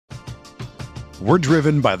We're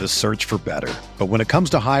driven by the search for better. But when it comes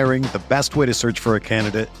to hiring, the best way to search for a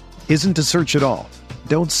candidate isn't to search at all.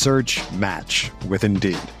 Don't search, match with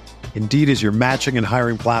Indeed. Indeed is your matching and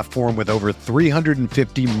hiring platform with over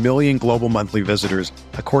 350 million global monthly visitors,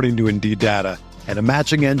 according to Indeed data, and a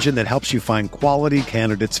matching engine that helps you find quality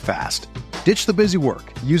candidates fast. Ditch the busy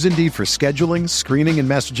work. Use Indeed for scheduling, screening, and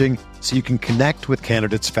messaging so you can connect with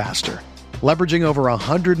candidates faster. Leveraging over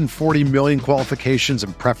 140 million qualifications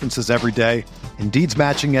and preferences every day, Indeed's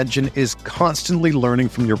matching engine is constantly learning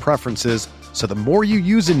from your preferences, so the more you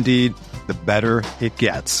use Indeed, the better it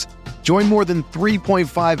gets. Join more than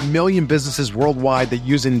 3.5 million businesses worldwide that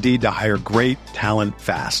use Indeed to hire great talent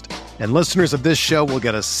fast. And listeners of this show will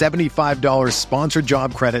get a $75 sponsored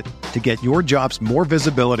job credit to get your jobs more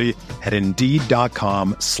visibility at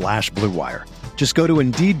Indeed.com/Blue Wire. Just go to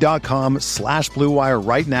Indeed.com/Blue Wire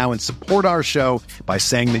right now and support our show by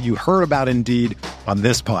saying that you heard about Indeed on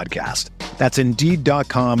this podcast. That's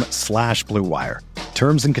Indeed.com/Blue Wire.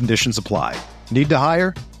 Terms and conditions apply. Need to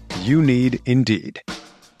hire? You need Indeed.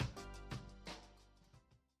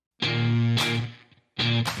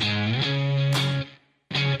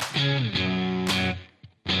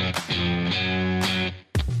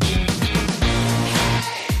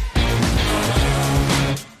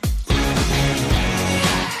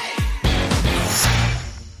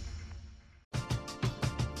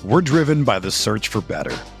 We're driven by the search for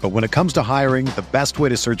better. But when it comes to hiring, the best way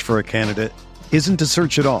to search for a candidate isn't to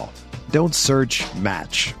search at all. Don't search,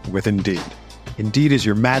 match with Indeed. Indeed is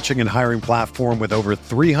your matching and hiring platform with over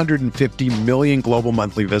 350 million global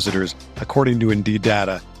monthly visitors, according to Indeed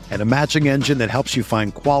data, and a matching engine that helps you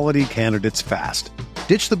find quality candidates fast.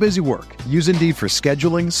 Ditch the busy work. Use Indeed for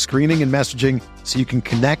scheduling, screening, and messaging so you can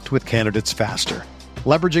connect with candidates faster.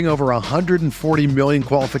 Leveraging over 140 million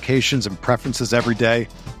qualifications and preferences every day,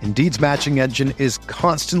 Indeed's matching engine is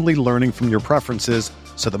constantly learning from your preferences,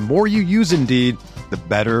 so the more you use Indeed, the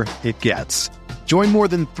better it gets. Join more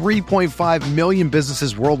than 3.5 million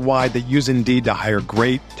businesses worldwide that use Indeed to hire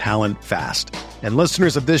great talent fast. And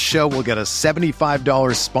listeners of this show will get a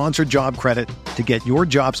 $75 sponsored job credit to get your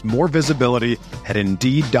jobs more visibility at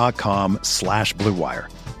Indeed.com/Blue Wire.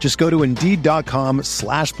 Just go to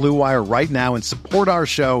Indeed.com/Blue Wire right now and support our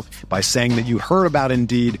show by saying that you heard about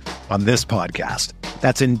Indeed on this podcast.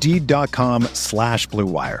 That's Indeed.com/Blue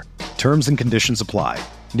Wire. Terms and conditions apply.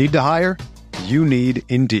 Need to hire? You need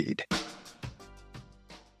Indeed.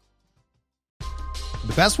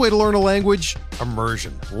 The best way to learn a language?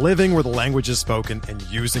 Immersion. Living where the language is spoken and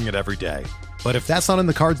using it every day. But if that's not in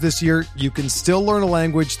the cards this year, you can still learn a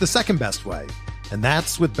language the second best way, and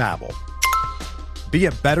that's with Babbel. Be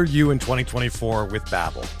a better you in 2024 with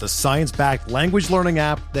Babbel, the science-backed language learning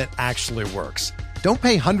app that actually works. Don't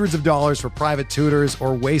pay hundreds of dollars for private tutors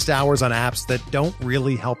or waste hours on apps that don't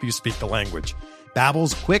really help you speak the language.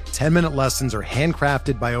 Babbel's quick 10-minute lessons are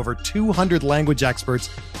handcrafted by over 200 language experts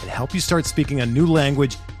and help you start speaking a new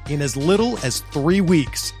language in as little as 3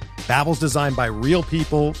 weeks. Babbel's designed by real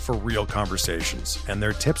people for real conversations, and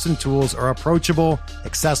their tips and tools are approachable,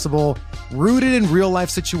 accessible, rooted in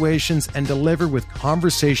real-life situations, and delivered with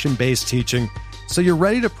conversation-based teaching, so you're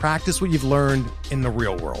ready to practice what you've learned in the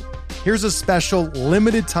real world. Here's a special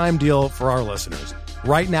limited-time deal for our listeners.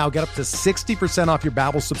 Right now, get up to 60% off your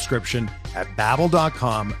Babbel subscription at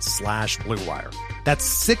Babbel.com/Blue Wire. That's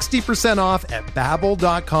 60% off at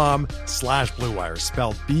Babbel.com/Blue Wire,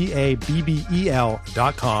 spelled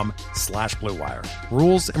BABBEL.com/Blue Wire.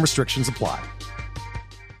 Rules and restrictions apply.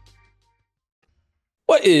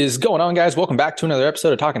 What is going on, guys? Welcome back to another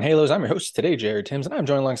episode of Talking Halos. I'm your host today, Jared Timms, and I'm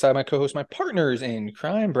joined alongside my co-host, my partners in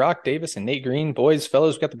crime, Brock Davis and Nate Green. Boys,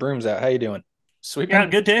 fellows, we got the brooms out. How you doing? Sweep. Yeah,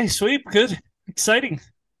 good day. Sweep. Good. Exciting.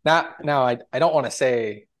 Now, I don't want to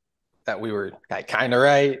say that we were kind of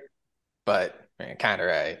right, but kind of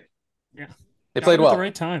right. Yeah. They played well. At the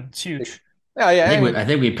right time. It's huge. Yeah. I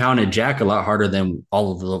think we pounded Jack a lot harder than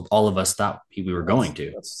all of us thought we were going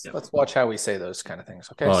to. Let's watch how we say those kind of things.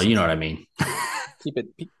 Okay. Well, you know what I mean. Keep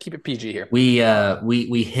it PG here. We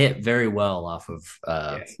hit very well off of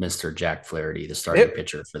Mr. Jack Flaherty, the starting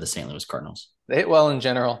pitcher for the St. Louis Cardinals. They hit well in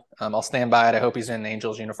general. I'll stand by it. I hope he's in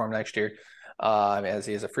Angels uniform next year, as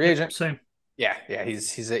he is a free agent. Same. Yeah.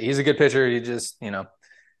 He's a good pitcher. He just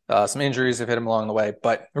some injuries have hit him along the way,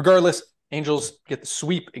 but regardless, Angels get the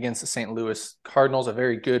sweep against the St. Louis Cardinals, a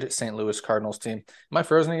very good St. Louis Cardinals team. Am I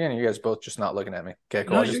frozen again? Or you guys both just not looking at me? Okay,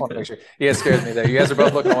 cool. No, I just want to make sure. You guys scared me there. You guys are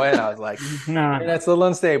both looking away, and I was like, nah. That's a little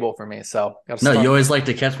unstable for me. So no, you always like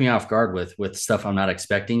to catch me off guard with stuff I'm not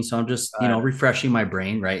expecting. So I'm just refreshing my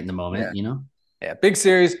brain right in the moment. Yeah, big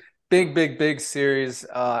series, big series.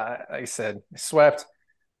 Like I said, swept.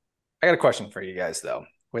 I got a question for you guys though.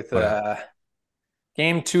 With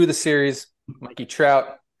Game 2 of the series, Mikey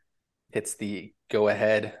Trout hits the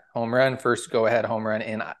go-ahead home run. First go-ahead home run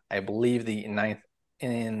in, I believe, the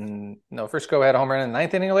first go-ahead home run in the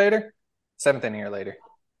ninth inning or later, seventh inning or later.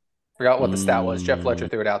 Forgot what the stat was. Jeff Fletcher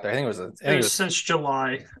threw it out there. I think it was since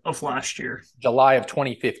July of last year. July of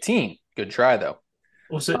 2015. Good try, though.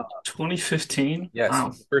 Was it 2015? Yes.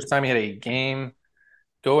 Wow. First time he hit a game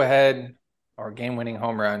go-ahead or game-winning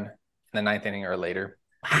home run in the ninth inning or later.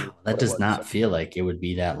 Wow, that does not feel like it would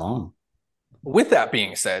be that long. With that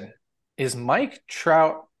being said, is Mike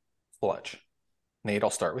Trout clutch? Nate,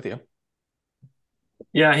 I'll start with you.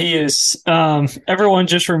 Yeah, he is. Everyone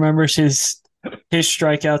just remembers his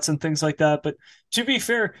strikeouts and things like that. But to be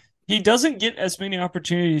fair, he doesn't get as many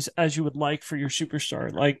opportunities as you would like for your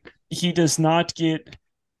superstar. Like, he does not get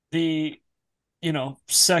the,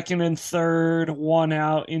 second and third, one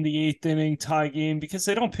out in the eighth inning tie game because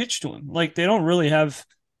they don't pitch to him. Like, they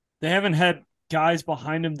haven't had guys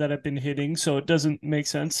behind him that have been hitting, so it doesn't make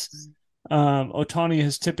sense. Ohtani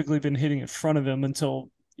has typically been hitting in front of him until,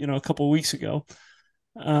 a couple of weeks ago.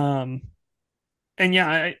 And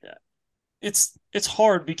yeah, it's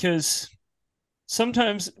hard because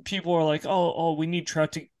sometimes people are like, oh, we need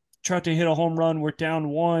Trout to hit a home run. We're down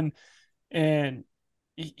one, and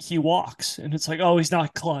he walks, and it's like, oh, he's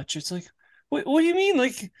not clutch. It's like, what do you mean?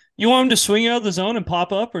 Like, you want him to swing out of the zone and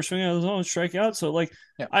pop up, or swing out of the zone and strike out? So, like,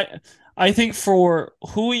 yeah. I think for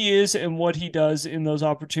who he is and what he does in those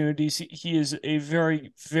opportunities, he is a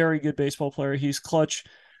very, very good baseball player. He's clutch.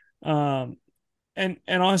 And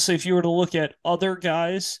honestly, if you were to look at other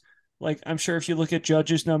guys, like, I'm sure if you look at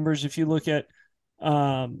Judge's numbers, if you look at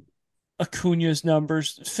Acuna's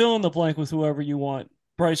numbers, fill in the blank with whoever you want,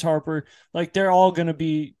 Bryce Harper, like, they're all going to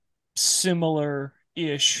be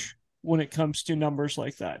similar-ish when it comes to numbers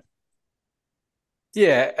like that.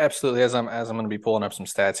 Yeah, absolutely. As I'm going to be pulling up some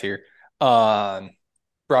stats here.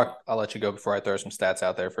 Brock, I'll let you go before I throw some stats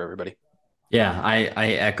out there for everybody. Yeah, I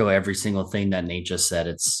echo every single thing that Nate just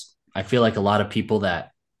said. I feel like a lot of people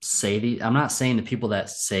that I'm not saying the people that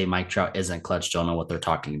say Mike Trout isn't clutch don't know what they're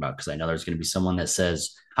talking about, because I know there's going to be someone that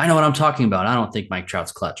says, I know what I'm talking about. I don't think Mike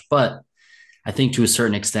Trout's clutch. But I think to a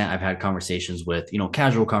certain extent, I've had conversations with,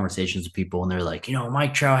 casual conversations with people, and they're like,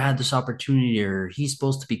 Mike Trout had this opportunity, or he's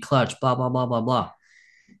supposed to be clutch, blah, blah, blah, blah, blah.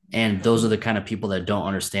 And those are the kind of people that don't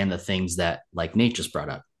understand the things that, like Nate just brought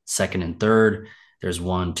up, second and third, there's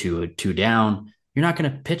 1, 2 down. You're not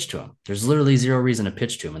going to pitch to him. There's literally zero reason to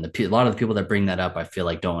pitch to him. And a lot of the people that bring that up, I feel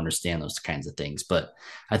like, don't understand those kinds of things. But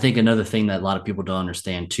I think another thing that a lot of people don't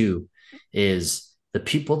understand too is the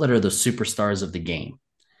people that are the superstars of the game.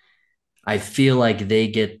 I feel like they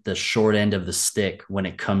get the short end of the stick when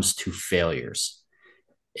it comes to failures.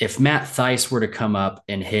 If Matt Theis were to come up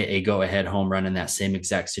and hit a go-ahead home run in that same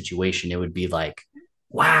exact situation, it would be like,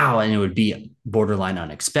 wow, and it would be borderline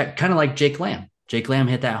unexpected, kind of like Jake Lamb. Jake Lamb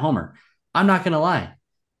hit that homer. I'm not going to lie.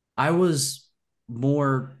 I was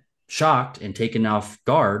more shocked and taken off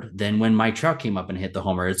guard than when Mike Trout came up and hit the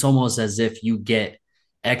homer. It's almost as if you get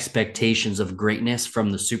expectations of greatness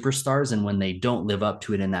from the superstars, and when they don't live up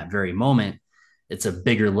to it in that very moment, it's a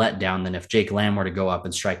bigger letdown than if Jake Lamb were to go up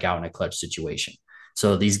and strike out in a clutch situation.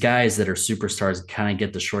 So these guys that are superstars kind of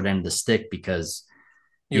get the short end of the stick because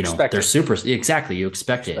they're super. Exactly. You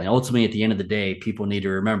expect it. And ultimately, at the end of the day, people need to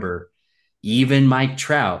remember, even Mike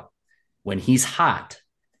Trout, when he's hot,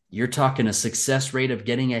 you're talking a success rate of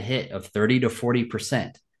getting a hit of 30 to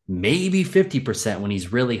 40%, maybe 50% when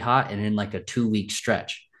he's really hot and in like a 2-week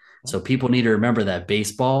stretch. So people need to remember that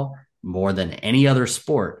baseball, more than any other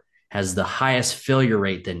sport, has the highest failure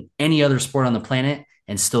rate than any other sport on the planet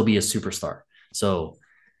and still be a superstar. So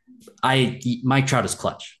Mike Trout is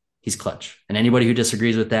clutch. He's clutch. And anybody who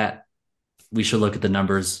disagrees with that, we should look at the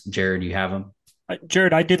numbers. Jared, you have them?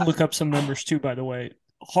 Jared, I did look up some numbers too, by the way.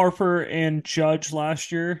 Harper and Judge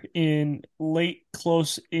last year in late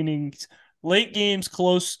innings,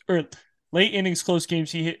 close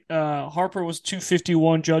games. He hit, Harper was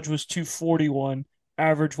 251, Judge was 241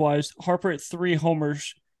 average wise. Harper hit 3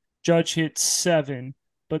 homers, Judge hit 7,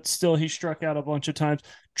 but still he struck out a bunch of times.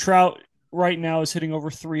 Trout right now is hitting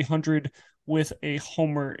over 300 with a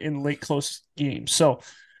homer in late close games. So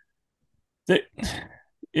it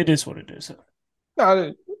is what it is.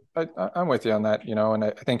 No, I'm with you on that, and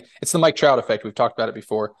I think it's the Mike Trout effect. We've talked about it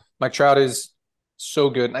before. Mike Trout is so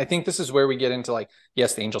good. And I think this is where we get into, like,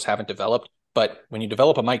 yes, the Angels haven't developed, but when you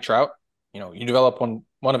develop a Mike Trout, you develop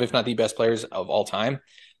one of, if not the best players of all time.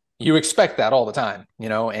 You expect that all the time,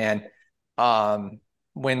 and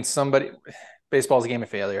when baseball is a game of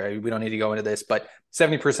failure. We don't need to go into this, but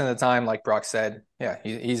 70% of the time, like Brock said, yeah,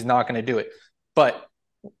 he's not going to do it. But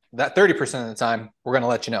that 30% of the time, we're going to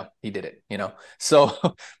let you know he did it, So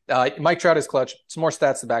Mike Trout is clutch. Some more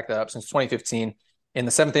stats to back that up. Since 2015, in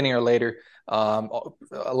the seventh inning or later,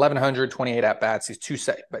 1,128 at-bats. He's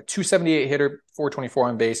 278 hitter, 424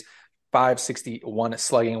 on base, 561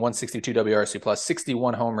 slugging, 162 WRC plus,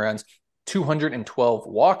 61 home runs, 212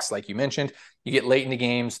 walks. Like you mentioned, you get late in the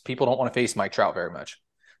games. People don't want to face Mike Trout very much.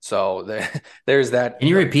 So there's that. Can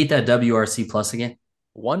you repeat that WRC plus again?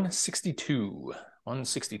 162.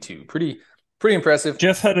 Pretty impressive.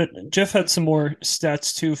 Jeff had some more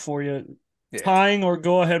stats too for you. Yeah. Tying or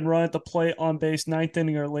go-ahead run at the plate on base, ninth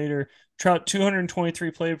inning or later. Trout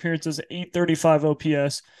 223 plate appearances, 835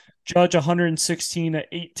 OPS. Judge 116 at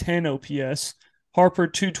 810 OPS. Harper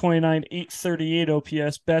 229, 838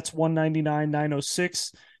 OPS. Betts 199,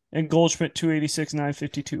 906. And Goldschmidt 286,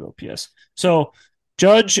 952 OPS. So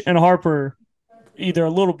Judge and Harper either a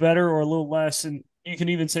little better or a little less, and you can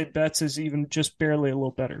even say Betts is even just barely a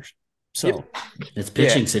little better. So it's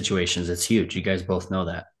pitching situations. It's huge. You guys both know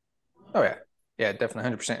that. Oh, yeah. Yeah,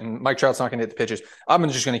 definitely 100%. And Mike Trout's not going to hit the pitches. I'm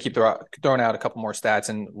just going to keep throwing out a couple more stats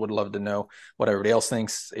and would love to know what everybody else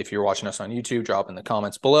thinks. If you're watching us on YouTube, drop in the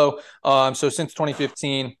comments below. So since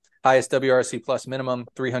 2015, highest WRC plus minimum,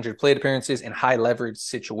 300 plate appearances in high leverage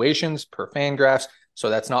situations per Fangraphs. So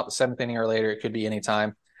that's not the seventh inning or later. It could be any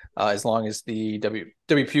time, as long as the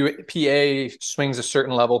WPA swings a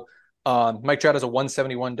certain level. Mike Trout has a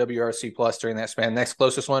 171 WRC plus during that span. Next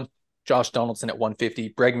closest one, Josh Donaldson at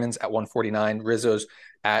 150, Bregman's at 149, Rizzo's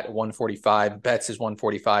at 145, Betts is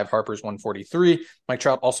 145, Harper's 143. Mike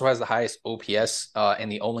Trout also has the highest OPS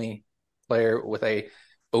and the only player with a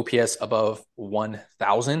OPS above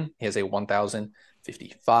 1,000. He has a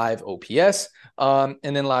 1,055 OPS. And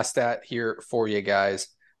then last stat here for you guys.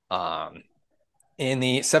 In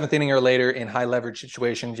the seventh inning or later in high leverage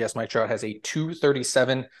situations, yes, Mike Trout has a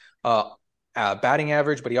 237 batting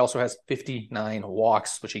average, but he also has 59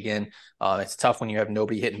 walks, which again, it's tough when you have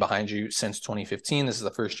nobody hitting behind you since 2015. This is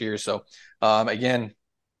the first year. So again,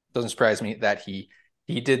 doesn't surprise me that he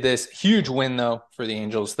did this. Huge win though for the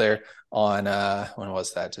Angels there on when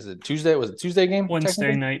was that? Is it Tuesday? Was it Tuesday game?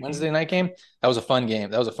 Wednesday night game. That was a fun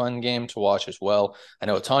game. That was a fun game to watch as well. I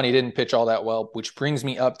know Ohtani didn't pitch all that well, which brings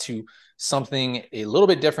me up to something a little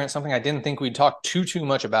bit different, something I didn't think we'd talk too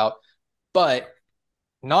much about, but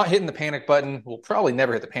not hitting the panic button. We'll probably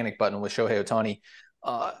never hit the panic button with Shohei Ohtani.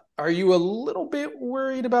 Are you a little bit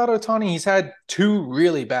worried about Ohtani? He's had two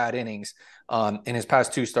really bad innings in his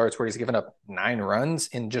past two starts where he's given up 9 runs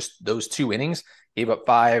in just those 2 innings. Gave up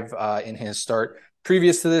 5 in his start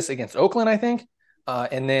previous to this against Oakland, I think.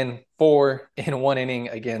 And then 4 in 1 inning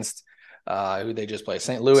against who they just played,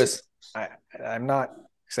 St. Louis. I'm not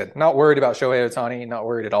worried about Shohei Ohtani, not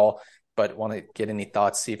worried at all, but want to get any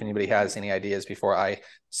thoughts, see if anybody has any ideas before I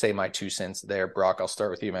say my 2 cents there. Brock, I'll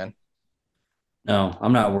start with you, man. No,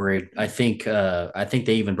 I'm not worried. I think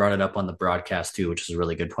they even brought it up on the broadcast too, which is a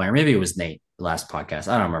really good point. Or maybe it was Nate last podcast.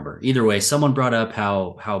 I don't remember. Either way, someone brought up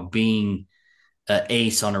how being an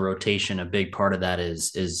ace on a rotation, a big part of that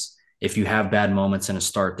is if you have bad moments in a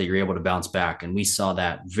start that you're able to bounce back. And we saw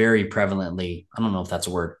that very prevalently. I don't know if that's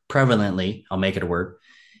a word. Prevalently, I'll make it a word.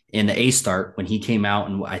 In the ace start when he came out,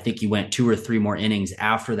 and I think he went 2 or 3 more innings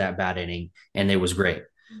after that bad inning, and it was great.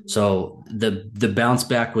 So the bounce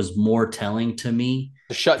back was more telling to me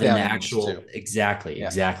the shutdown than the actual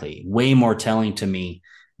exactly way more telling to me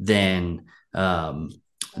than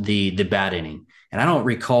the bad inning. And I don't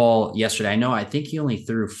recall yesterday. I think he only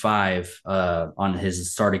threw 5 on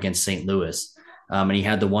his start against St. Louis, and he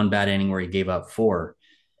had the one bad inning where he gave up 4,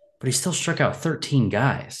 but he still struck out 13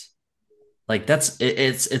 guys. Like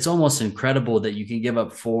it's almost incredible that you can give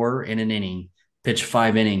up 4 in an inning, pitch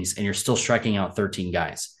 5 innings, and you're still striking out 13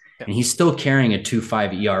 guys. Yeah. And he's still carrying a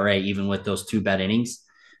 2.5 ERA, even with those 2 bad innings.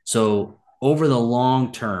 So over the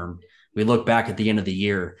long term, we look back at the end of the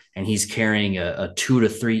year and he's carrying a 2 to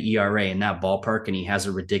 3 ERA in that ballpark, and he has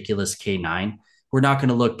a ridiculous K9. We're not going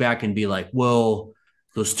to look back and be like, well,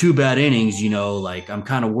 those 2 bad innings, like I'm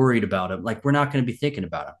kind of worried about him. Like we're not going to be thinking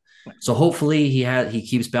about him. So hopefully he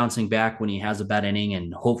keeps bouncing back when he has a bad inning,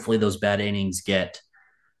 and hopefully those bad innings get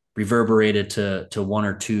reverberated to 1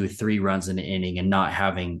 or 2, 3 runs in the inning and not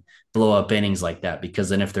having blow up innings like that. Because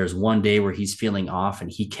then if there's one day where he's feeling off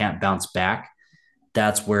and he can't bounce back,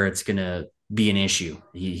 that's where it's going to be an issue.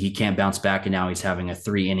 He can't bounce back, and now he's having a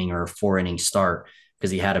 3 inning or a 4 inning start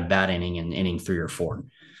because he had a bad inning in inning 3 or 4.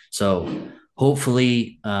 So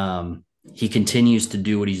hopefully he continues to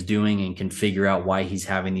do what he's doing and can figure out why he's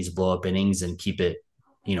having these blow up innings and keep it,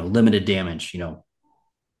 limited damage,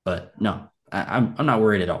 but no, I'm not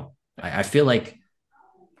worried at all. I feel like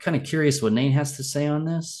kind of curious what Nate has to say on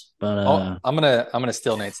this, but I'm gonna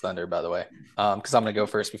steal Nate's thunder, by the way, because I'm gonna go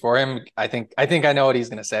first before him. I think I know what he's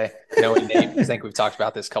gonna say. Knowing Nate, I think we've talked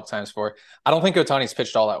about this a couple times before. I don't think Otani's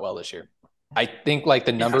pitched all that well this year. I think like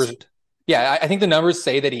the numbers, yeah, I think the numbers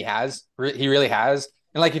say that he has. He really has.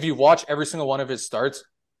 And like if you watch every single one of his starts,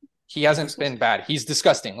 he hasn't been bad. He's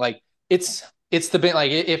disgusting. Like it's the bit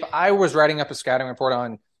like if I was writing up a scouting report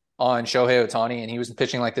on Shohei Ohtani and he was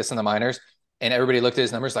pitching like this in the minors, and everybody looked at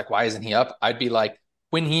his numbers like, why isn't he up? I'd be like,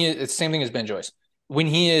 when he is, it's the same thing as Ben Joyce. When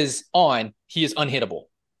he is on, he is unhittable.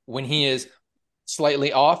 When he is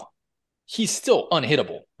slightly off, he's still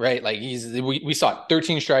unhittable, right? Like we saw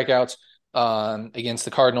 13 strikeouts against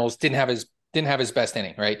the Cardinals. Didn't have his best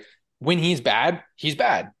inning, right? When he's bad, he's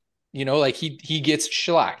bad. You know, like he gets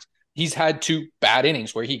shellacked. He's had 2 bad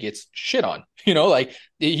innings where he gets shit on, you know, like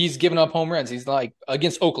he's given up home runs. He's like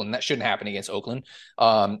against Oakland. That shouldn't happen against Oakland.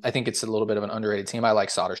 I think it's a little bit of an underrated team. I like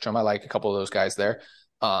Soderstrom. I like a couple of those guys there.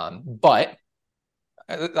 But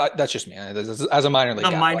that's just me. As a minor league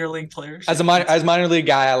guy, minor league players. As minor league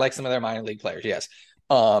guy, I like some of their minor league players. Yes.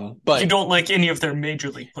 But you don't like any of their major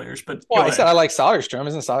league players, but I said I like Soderstrom.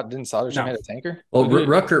 Didn't Soderstrom hit a tanker? Well,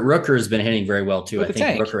 Rooker has been hitting very well too. I think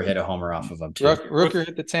tank. Rooker hit a homer off of him too. Rooker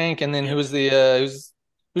hit the tank, and then who's the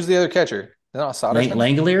other catcher? No, Soderstrom.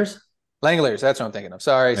 Langeliers. That's what I'm thinking of.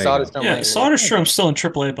 Sorry, Soderstrom. Yeah, Soderstrom's still in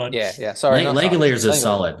AAA, bud. Yeah. Sorry, Langeliers is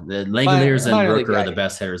solid. Langeliers and Rooker are the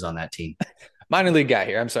best hitters on that team. Minor league guy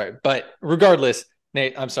here. I'm sorry, but regardless,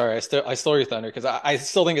 Nate, I'm sorry. I stole your thunder because I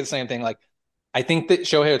still think it's the same thing. Like, I think that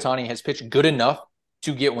Shohei Ohtani has pitched good enough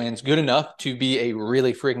to get wins, good enough to be a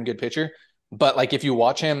really freaking good pitcher. But like, if you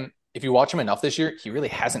watch him enough this year, he really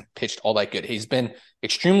hasn't pitched all that good. He's been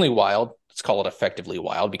extremely wild. Let's call it effectively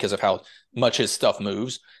wild because of how much his stuff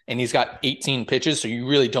moves. And he's got 18 pitches, so you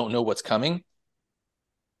really don't know what's coming.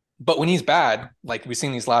 But when he's bad, like we've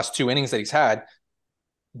seen these last 2 innings that he's had,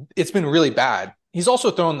 it's been really bad. He's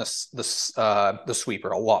also thrown the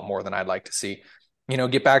sweeper a lot more than I'd like to see. You know,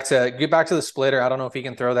 get back to the splitter. I don't know if he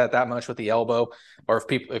can throw that much with the elbow, or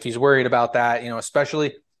if he's worried about that. You know,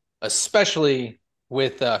 especially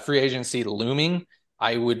with free agency looming,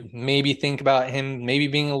 I would maybe think about him maybe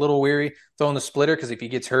being a little weary throwing the splitter, because if he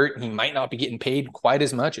gets hurt, he might not be getting paid quite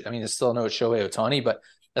as much. I mean, it's still no Shohei Ohtani, but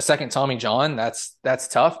a second Tommy John, that's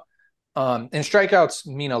tough. And strikeouts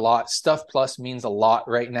mean a lot. Stuff plus means a lot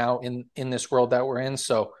right now in this world that we're in.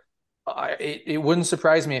 So it wouldn't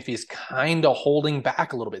surprise me if he's kind of holding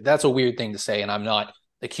back a little bit. That's a weird thing to say, and I'm not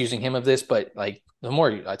accusing him of this, but like the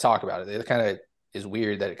more I talk about it, it kind of is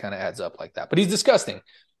weird that it kind of adds up like that. But he's disgusting.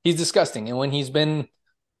 And when he's been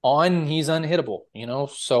on, he's unhittable, you know?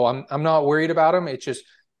 So I'm not worried about him. It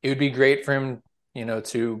would be great for him, you know,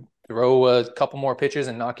 to throw a couple more pitches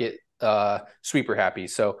and not get sweeper happy.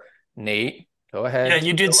 So Nate, go ahead. Yeah,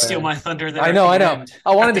 you did steal my thunder there. I know.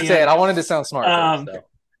 I wanted to say it. I wanted to sound smart.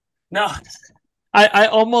 No, I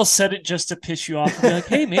almost said it just to piss you off. And be like,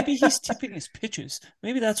 hey, maybe he's tipping his pitches.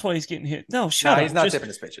 Maybe that's why he's getting hit. No, shut up. He's not tipping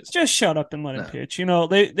his pitches. Just shut up and let him pitch. You know,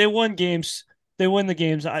 they won games. They win the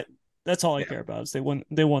games. That's all I care about is they won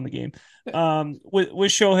the game. With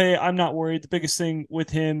Shohei, I'm not worried. The biggest thing with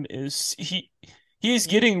him is he is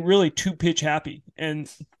getting really 2-pitch happy. And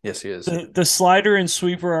yes, he is. The slider and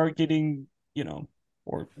sweeper are getting, you know,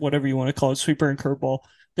 or whatever you want to call it, sweeper and curveball.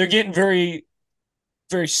 They're getting very,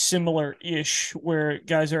 very similar-ish, where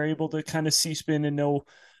guys are able to kind of see-spin and know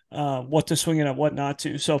what to swing and what not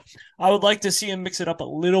to. So I would like to see him mix it up a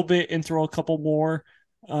little bit and throw a couple more.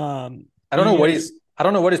 I don't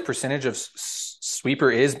know what his percentage of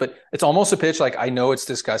sweeper is, but it's almost a pitch. Like, I know it's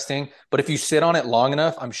disgusting, but if you sit on it long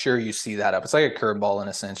enough, I'm sure you see that up. It's like a curveball in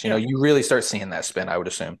a sense. You know, you really start seeing that spin, I would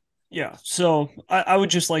assume. Yeah. So I would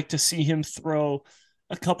just like to see him throw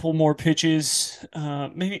a couple more pitches,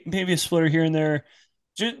 maybe a splitter here and there,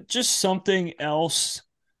 just something else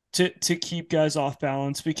to keep guys off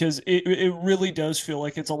balance, because it really does feel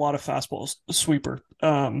like it's a lot of fastballs, sweeper.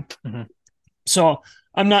 So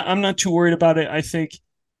I'm not too worried about it. I think,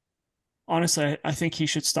 honestly, I think he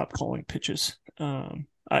should stop calling pitches.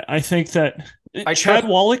 I think that Chad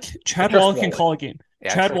Wallach can call a game.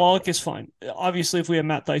 Yeah, Chad Wallach is fine. Obviously, if we have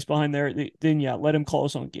Matt Thaiss behind there, then yeah, let him call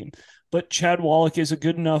his own game. But Chad Wallach is a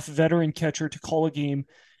good enough veteran catcher to call a game.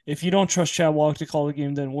 If you don't trust Chad Wallach to call a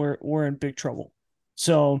game, then we're in big trouble.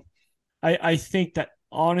 So I think that,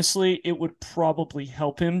 honestly, it would probably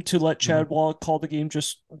help him to let Chad Wallach call the game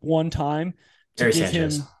just one time to give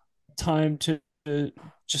him time to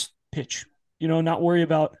just pitch. You know, not worry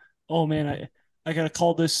about, oh man, I got to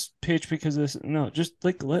call this pitch because this. No, just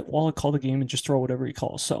like let Wallach call the game and just throw whatever he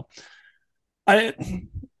calls. So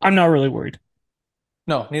I'm not really worried.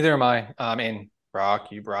 No, neither am I. And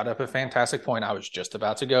Brock, you brought up a fantastic point. I was just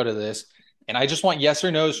about to go to this, and I just want yes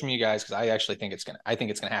or no's from you guys because I actually think it's gonna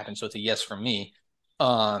happen. So it's a yes from me.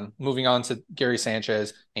 Moving on to Gary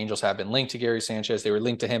Sanchez. Angels have been linked to Gary Sanchez. They were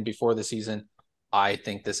linked to him before the season. I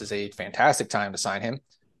think this is a fantastic time to sign him.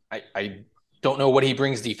 I don't know what he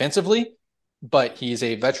brings defensively, but he's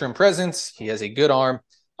a veteran presence. He has a good arm,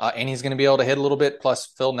 and he's going to be able to hit a little bit. Plus,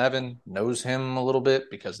 Phil Nevin knows him a little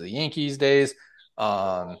bit because of the Yankees days.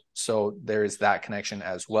 So there is that connection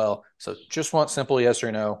as well. So just want simple yes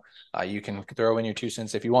or no. You can throw in your 2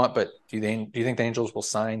 cents if you want, but do you think the Angels will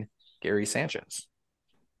sign Gary Sanchez?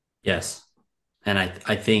 Yes. And I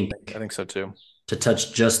think so too. To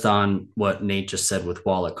touch just on what Nate just said with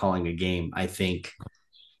Wallach calling a game, I think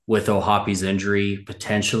with O'Hoppe's injury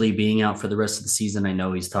potentially being out for the rest of the season, I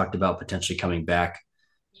know he's talked about potentially coming back.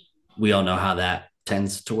 We all know how that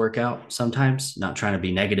tends to work out sometimes. Not trying to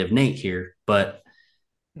be negative Nate here, but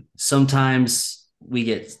sometimes we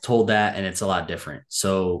get told that and it's a lot different.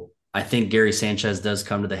 So I think Gary Sanchez does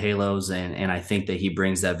come to the Halos, and I think that he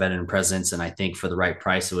brings that veteran presence. And I think for the right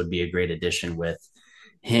price, it would be a great addition with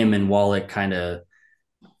him and Wallach kind of,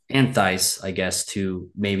 and Theis, I guess, to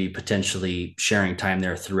maybe potentially sharing time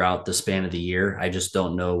there throughout the span of the year. I just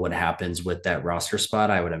don't know what happens with that roster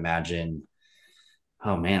spot. I would imagine,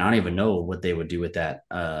 oh man, I don't even know what they would do with that.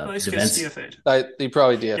 Theis gets DFA'd. They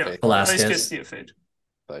probably DFA'd. Yeah, Theis gets DFA'd.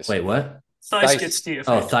 Wait, what? Theis gets DFA'd.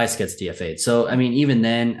 Oh, Theis gets DFA'd. So, I mean, even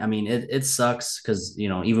then, I mean, it sucks because, you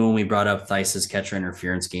know, even when we brought up Theis's catcher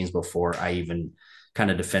interference games before, I even kind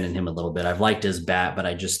of defended him a little bit. I've liked his bat, but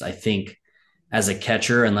I think as a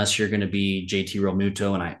catcher, unless you're going to be JT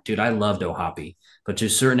Realmuto, and I loved O'Hoppe, but to a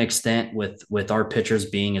certain extent with our pitchers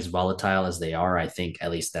being as volatile as they are, I think, at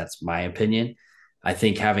least that's my opinion, I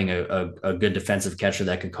think having a good defensive catcher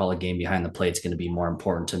that can call a game behind the plate is going to be more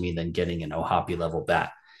important to me than getting an O'Hoppe level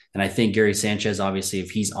bat. And I think Gary Sanchez, obviously,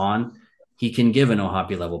 if he's on, he can give an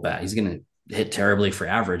O'Hoppe level bat. He's going to hit terribly for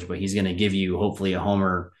average, but he's going to give you hopefully a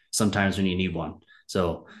homer sometimes when you need one.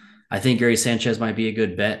 So I think Gary Sanchez might be a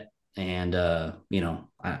good bet. And, you know,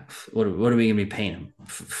 what are we going to be paying him?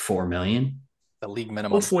 $4 million? The league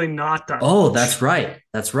minimum. Hopefully not that. Oh, much. That's right.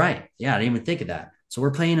 That's right. Yeah, I didn't even think of that. So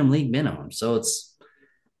we're paying him league minimum. So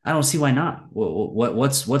I don't see why not.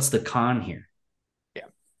 What's the con here?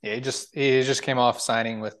 Yeah, he just came off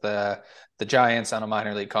signing with the Giants on a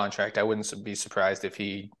minor league contract. I wouldn't be surprised if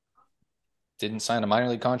he didn't sign a minor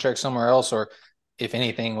league contract somewhere else, or if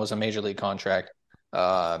anything was a major league contract.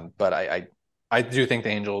 But I do think the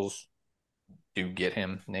Angels do get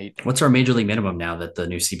him, Nate. What's our major league minimum now that the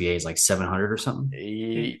new CBA is like 700 or something?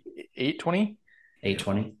 820?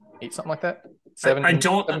 820? 8 something like that. I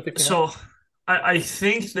don't. So I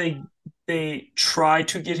think they try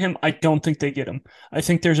to get him. I don't think they get him. I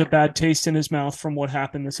think there's a bad taste in his mouth from what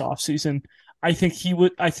happened this offseason. I think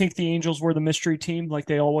the Angels were the mystery team like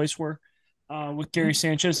they always were with Gary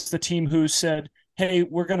Sanchez, the team who said, hey,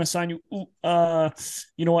 we're going to sign you. You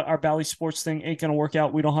know what? Our Bally Sports thing ain't going to work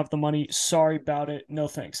out. We don't have the money. Sorry about it. No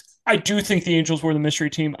thanks. I do think the Angels were the mystery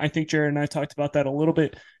team. I think Jared and I talked about that a little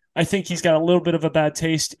bit. I think he's got a little bit of a bad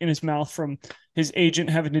taste in his mouth from his agent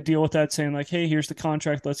having to deal with that, saying like, hey, here's the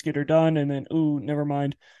contract. Let's get her done. And then, never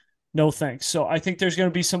mind. No thanks. So I think there's going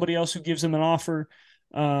to be somebody else who gives him an offer.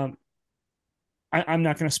 I'm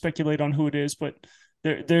not going to speculate on who it is, but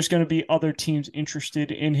there's going to be other teams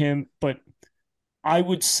interested in him. But I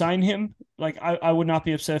would sign him. Like, I would not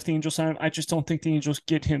be upset if the Angels sign him. I just don't think the Angels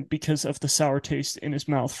get him because of the sour taste in his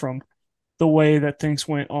mouth from the way that things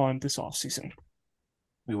went on this offseason.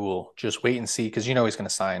 We will just wait and see because he's going to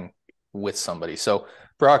sign with somebody. So,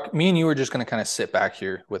 Brock, me and you are just going to kind of sit back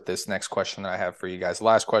here with this next question that I have for you guys.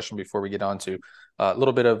 Last question before we get on to a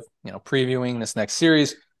little bit of previewing this next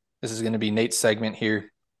series. This is going to be Nate's segment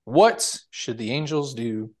here. What should the Angels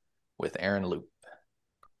do with Aaron Loup?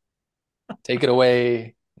 Take it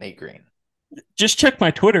away, Nate Green. Just check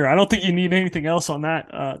my Twitter. I don't think you need anything else on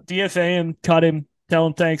that. DFA him, cut him, tell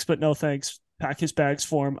him thanks, but no thanks. Pack his bags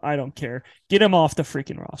for him. I don't care. Get him off the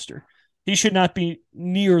freaking roster. He should not be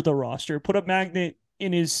near the roster. Put a magnet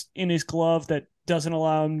in his glove that doesn't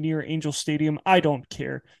allow him near Angel Stadium. I don't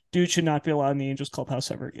care. Dude should not be allowed in the Angels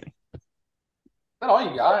clubhouse ever again. That's all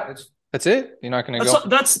you got. That's it. You're not going to go.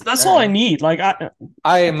 That's all I need. Like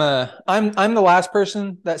I'm the last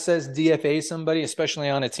person that says DFA somebody,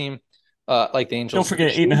 especially on a team like the Angels. Don't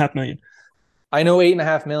forget $8.5 million. I know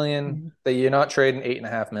 $8.5 million that you're not trading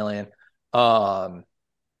 $8.5 million. No,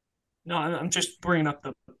 I'm just bringing up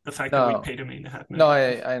the fact that we paid him $8.5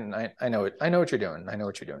 million. No, I know it. I know what you're doing.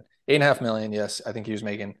 $8.5 million. Yes, I think he's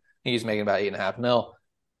making about $8.5 million.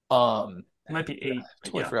 It might be 8.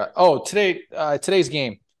 Totally forgot. Oh, today's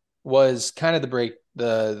game. was kind of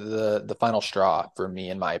the final straw for me,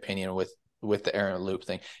 in my opinion, with the Aaron Loop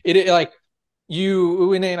thing. It like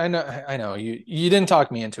you, and I know you didn't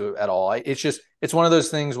talk me into it at all. It's one of those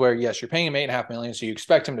things where yes, you're paying him $8.5 million, so you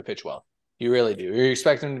expect him to pitch well. You really do. You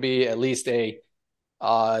expect him to be at least a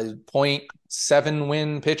 .7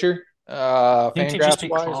 win pitcher, Can't he just Fangraphs be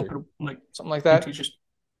wise, or like something like that.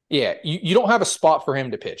 Yeah, you don't have a spot for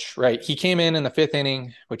him to pitch, right? He came in the fifth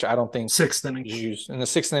inning, which I don't think sixth inning. used in the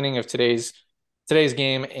sixth inning of today's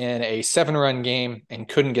game in a 7-run game and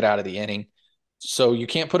couldn't get out of the inning. So you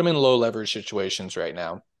can't put him in low leverage situations right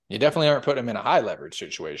now. You definitely aren't putting him in a high leverage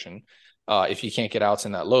situation if you can't get outs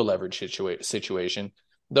in that low leverage situation.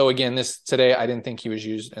 Though again, today I didn't think he was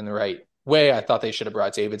used in the right way. I thought they should have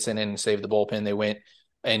brought Davidson in and saved the bullpen. They went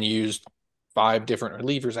and used 5 different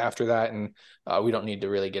relievers after that, and we don't need to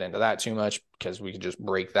really get into that too much because we can just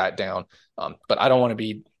break that down. But I don't want to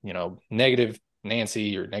be, negative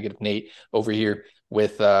Nancy or negative Nate over here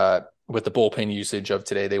with the bullpen usage of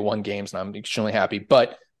today. They won games, and I'm extremely happy.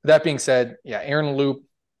 But that being said, yeah, Aaron Loop,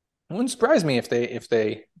 it wouldn't surprise me if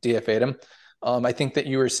they DFA'd him. I think that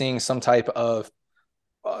you are seeing some type of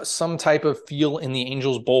feel in the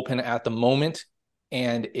Angels bullpen at the moment,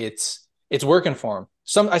 and it's working for him.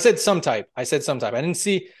 I said some type. I didn't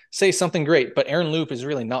say something great, but Aaron Loop is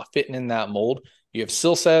really not fitting in that mold. You have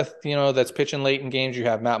Silseth, that's pitching late in games. You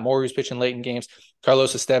have Matt Moore, who's pitching late in games.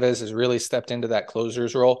 Carlos Estevez has really stepped into that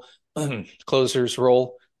closer's role. Closer's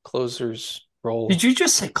role. Did you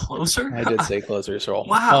just say closer? I did say closer's role.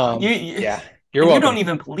 Wow. Yeah. You're welcome. You don't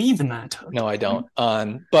even believe in that. No, I don't.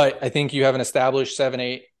 But I think you have an established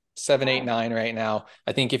 7-8, 9 right now.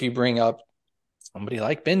 I think if you bring up somebody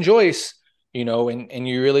like Ben Joyce, and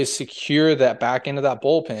you really secure that back end of that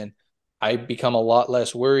bullpen, I become a lot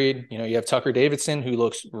less worried. You have Tucker Davidson, who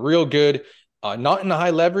looks real good, not in the high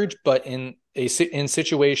leverage, but in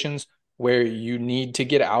situations where you need to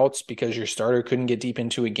get outs because your starter couldn't get deep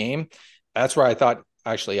into a game. That's where I thought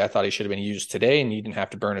he should have been used today, and you didn't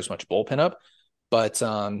have to burn as much bullpen up. But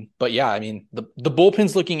yeah, I mean, the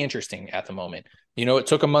bullpen's looking interesting at the moment. It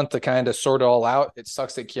took a month to kind of sort it all out. It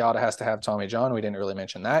sucks that Kiata has to have Tommy John. We didn't really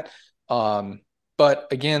mention that. But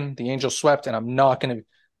again, the Angels swept, and I'm not going to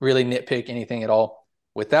really nitpick anything at all.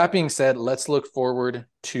 With that being said, let's look forward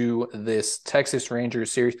to this Texas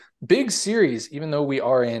Rangers series. Big series, even though we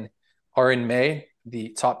are in May. The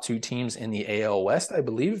top 2 teams in the AL West, I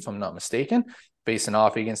believe, if I'm not mistaken, facing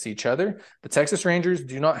off against each other. The Texas Rangers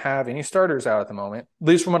do not have any starters out at the moment, at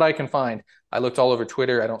least from what I can find. I looked all over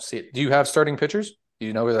Twitter. I don't see it. Do you have starting pitchers? Do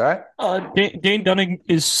you know where they're at? Dane Dunning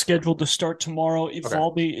is scheduled to start tomorrow.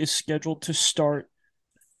 Evaldi is scheduled to start.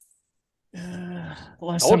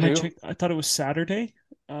 Last time I checked, I thought it was Saturday.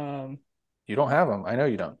 You don't have them. I know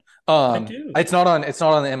you don't. I do. It's not on the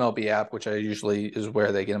MLB app, which I usually is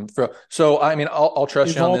where they get them from. So I mean, I'll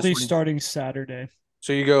trust you on this one. Starting Saturday.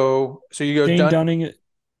 So you go Dane Dunning.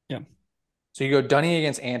 Yeah. So you go Dunning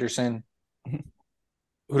against Anderson.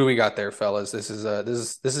 Who do we got there, fellas? This is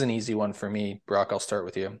an easy one for me. Brock, I'll start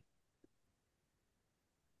with you.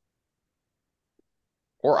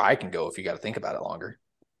 Or I can go if you got to think about it longer.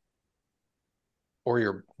 Or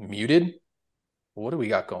you're muted. What do we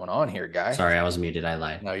got going on here, guy? Sorry, I was muted. I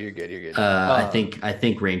lied. No, you're good. You're good. I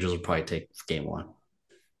think Rangers will probably take game 1.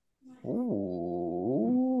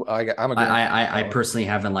 Ooh, I personally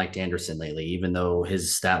haven't liked Anderson lately, even though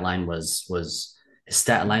his stat line his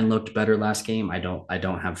stat line looked better last game. I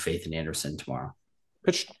don't have faith in Anderson tomorrow.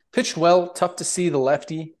 Pitched well. Tough to see the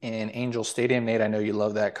lefty in Angel Stadium. Nate, I know you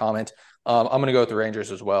love that comment. I'm going to go with the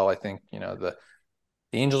Rangers as well. I think the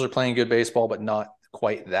Angels are playing good baseball, but not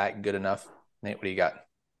quite that good enough. Nate, what do you got?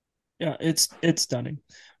 Yeah, it's Dunning.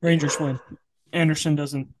 Rangers win. Anderson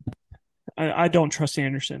doesn't. I don't trust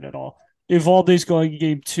Anderson at all. Evaldi's going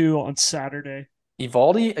game 2 on Saturday.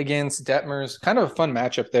 Evaldi against Detmers, kind of a fun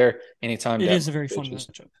matchup there. Anytime it is a very fun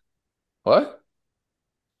matchup. What?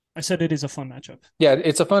 I said it is a fun matchup. Yeah,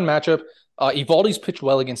 it's a fun matchup. Evaldi's pitched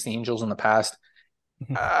well against the Angels in the past.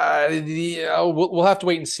 We'll have to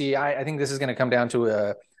wait and see. I think this is going to come down to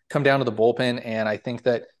the bullpen, and I think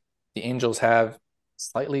that the Angels have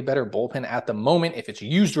slightly better bullpen at the moment if it's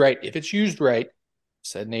used right.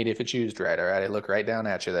 Said Nate, if it's used right. All right, I look right down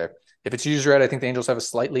at you there. If it's used right, I think the Angels have a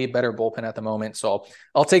slightly better bullpen at the moment. So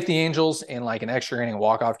I'll take the Angels in like an extra inning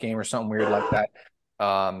walk-off game or something weird like that.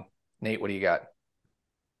 Nate, what do you got?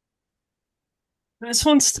 This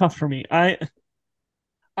one's tough for me.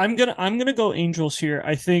 I'm gonna go Angels here.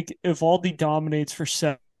 I think Evaldi dominates for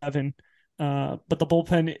 7. But the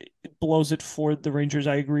bullpen blows it for the Rangers.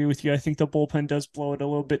 I agree with you. I think the bullpen does blow it a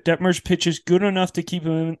little bit. Detmer's pitch is good enough to keep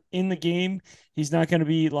him in the game. He's not going to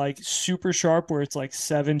be like super sharp where it's like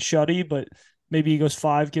 7 shutty, but maybe he goes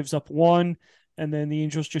 5, gives up 1, and then the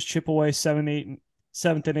Angels just chip away 7th and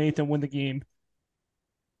 8th and win the game.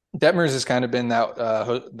 Detmers has kind of been that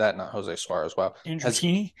not Jose Suarez. Wow,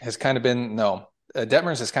 has kind of been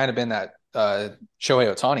Detmers has kind of been that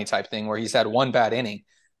Shohei Ohtani type thing where he's had one bad inning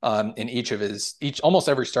in each almost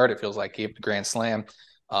every start. It feels like gave the grand slam,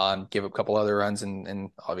 give up a couple other runs and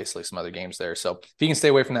obviously some other games there. So if you can stay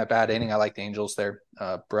away from that bad inning, I like the Angels there.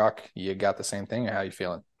 Brock, you got the same thing, or how you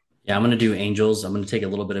feeling? Yeah, I'm going to do Angels. I'm going to take a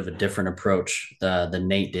little bit of a different approach than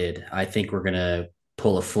Nate did. I think we're going to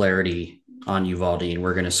pull a Flaherty on Uvalde, and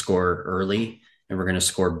we're going to score early, and we're going to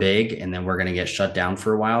score big, and then we're going to get shut down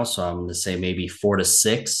for a while. So I'm going to say maybe 4 to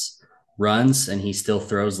 6 runs, and he still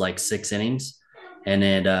throws like 6 innings. And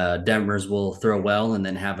then Detmers will throw well and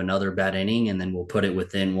then have another bad inning, and then we'll put it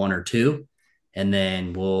within 1 or 2, and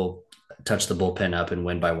then we'll touch the bullpen up and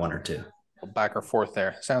win by 1 or 2. Back or forth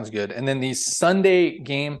there. Sounds good. And then the Sunday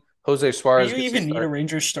game, Jose Suarez. Do you even need a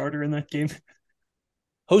Rangers starter in that game?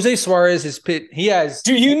 Jose Suarez is pit. He has.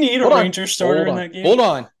 Do you need a Rangers starter in that game? Hold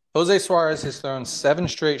on. Jose Suarez has thrown 7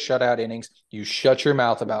 straight shutout innings. You shut your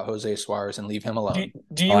mouth about Jose Suarez and leave him alone.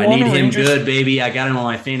 Do you I need him good, baby. I got him on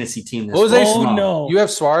my fantasy team this Jose, no. You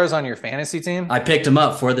have Suarez on your fantasy team? I picked him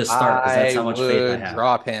up for this start because that's how much faith I have.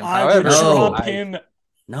 Drop him. I would drop him.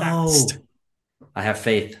 Fast. I have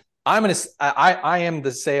faith. I am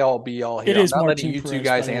the say all be all here. It is I'm not Martin letting you Perez, two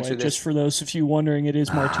guys answer this. Just for those of you wondering, it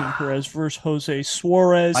is Martin Perez versus Jose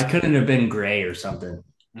Suarez. I couldn't have been Gray or something.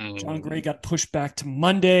 John Gray got pushed back to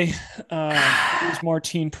Monday. It was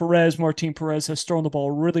Martin Perez. Martin Perez has thrown the ball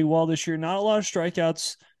really well this year. Not a lot of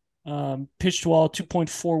strikeouts. Pitched well,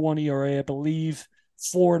 2.41 ERA, I believe.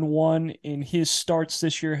 4-1 in his starts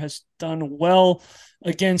this year. Has done well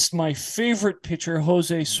against my favorite pitcher,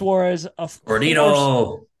 Jose Suarez. Of course,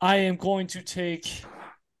 I am going to take.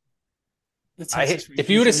 If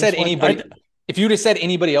you would have said anybody. If you would have said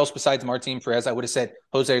anybody else besides Martin Perez, I would have said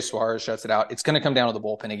Jose Suarez shuts it out. It's going to come down to the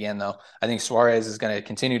bullpen again, though. I think Suarez is going to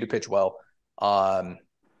continue to pitch well. I'm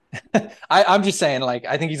just saying, like,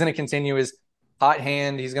 I think he's going to continue his hot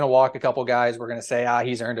hand. He's going to walk a couple guys. We're going to say,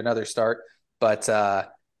 he's earned another start. But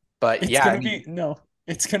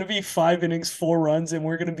it's going to be 5 innings, 4 runs, and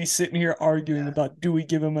we're going to be sitting here arguing about do we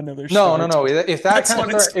give him another start? No. If that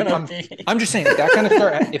kind of start, I'm just saying, if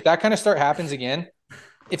that kind of start happens again.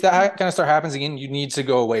 If that kind of start happens again, you need to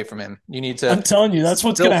go away from him. You need to. I'm telling you, that's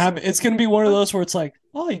what's going to happen. It's going to be one of those where it's like,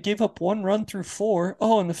 he gave up 1 run through 4.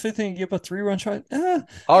 In the 5th inning, he gave up 3 runs. All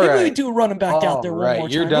right, we do run him back out there one more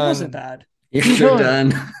time. Done. It wasn't bad. You're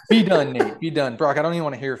done. Be done, Nate. Be done, Brock. I don't even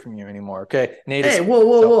want to hear from you anymore. Okay, Nate. Hey,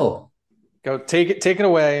 whoa. Go take it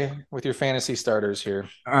away with your fantasy starters here.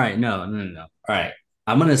 All right, no. All right,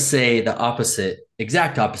 I'm going to say the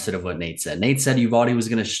exact opposite of what Nate said. Nate said Uvalde was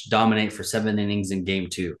going to dominate for 7 innings in game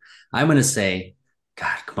 2. I'm going to say,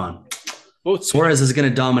 God, come on. Suarez is going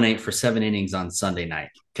to dominate for 7 innings on Sunday night,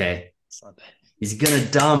 okay? He's going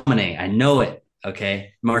to dominate. I know it,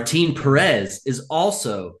 okay? Martin Perez is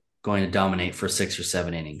also going to dominate for 6 or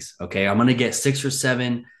 7 innings, okay? I'm going to get 6 or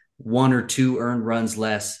 7, 1 or 2 earned runs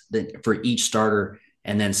less for each starter,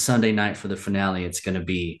 and then Sunday night for the finale, it's going to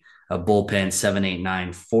be a bullpen 7, 8,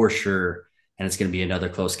 9 for sure, and it's going to be another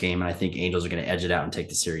close game, and I think Angels are going to edge it out and take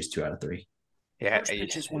the series 2 out of 3. Yeah,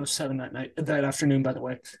 pitches 107 that afternoon, by the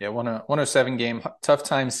way. Yeah, 107 game. Tough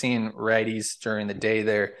time seeing righties during the day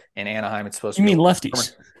there in Anaheim. It's supposed to be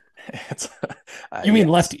lefties. You mean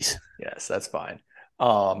lefties? Yes, that's fine.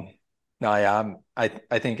 I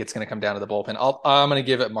think it's going to come down to the bullpen. I'm going to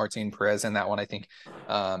give it Martin Perez in that one, I think.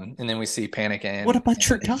 And then we see panic. And what about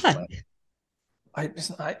your guy?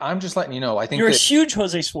 I'm just letting you know. I think you're a huge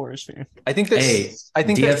Jose Suarez fan. I think that. I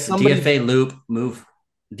think DFA loop move.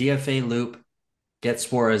 DFA loop. Get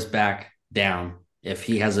Suarez back down if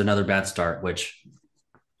he has another bad start, which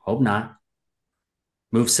hope not.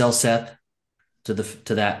 Move Seth to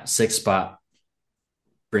that 6th spot.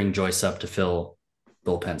 Bring Joyce up to fill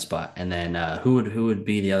bullpen spot, and then who would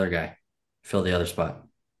be the other guy? Fill the other spot.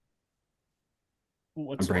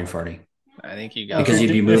 I'm brain farting. I think you got because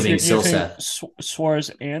you'd be moving Seth,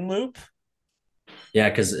 Suarez and Loop. Yeah,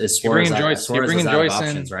 because Suarez. You're bringing Joyce in,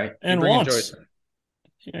 options, right? And Wants.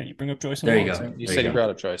 Yeah, you bring up Joyce. There you go. You said you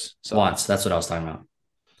brought up Joyce. So. Wants. That's what I was talking about.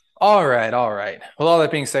 All right. Well, all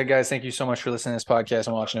that being said, guys, thank you so much for listening to this podcast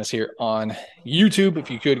and watching us here on YouTube.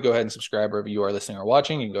 If you could go ahead and subscribe wherever you are listening or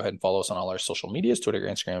watching, you can go ahead and follow us on all our social medias, Twitter,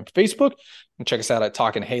 Instagram, Facebook. And check us out at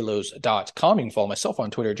talkinghalos.com. You can follow myself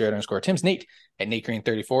on Twitter, Jared_Tim's, Nate at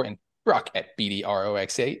NateGreen34, and Brock at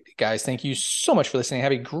BDROX8. Guys, thank you so much for listening.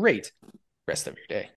 Have a great rest of your day.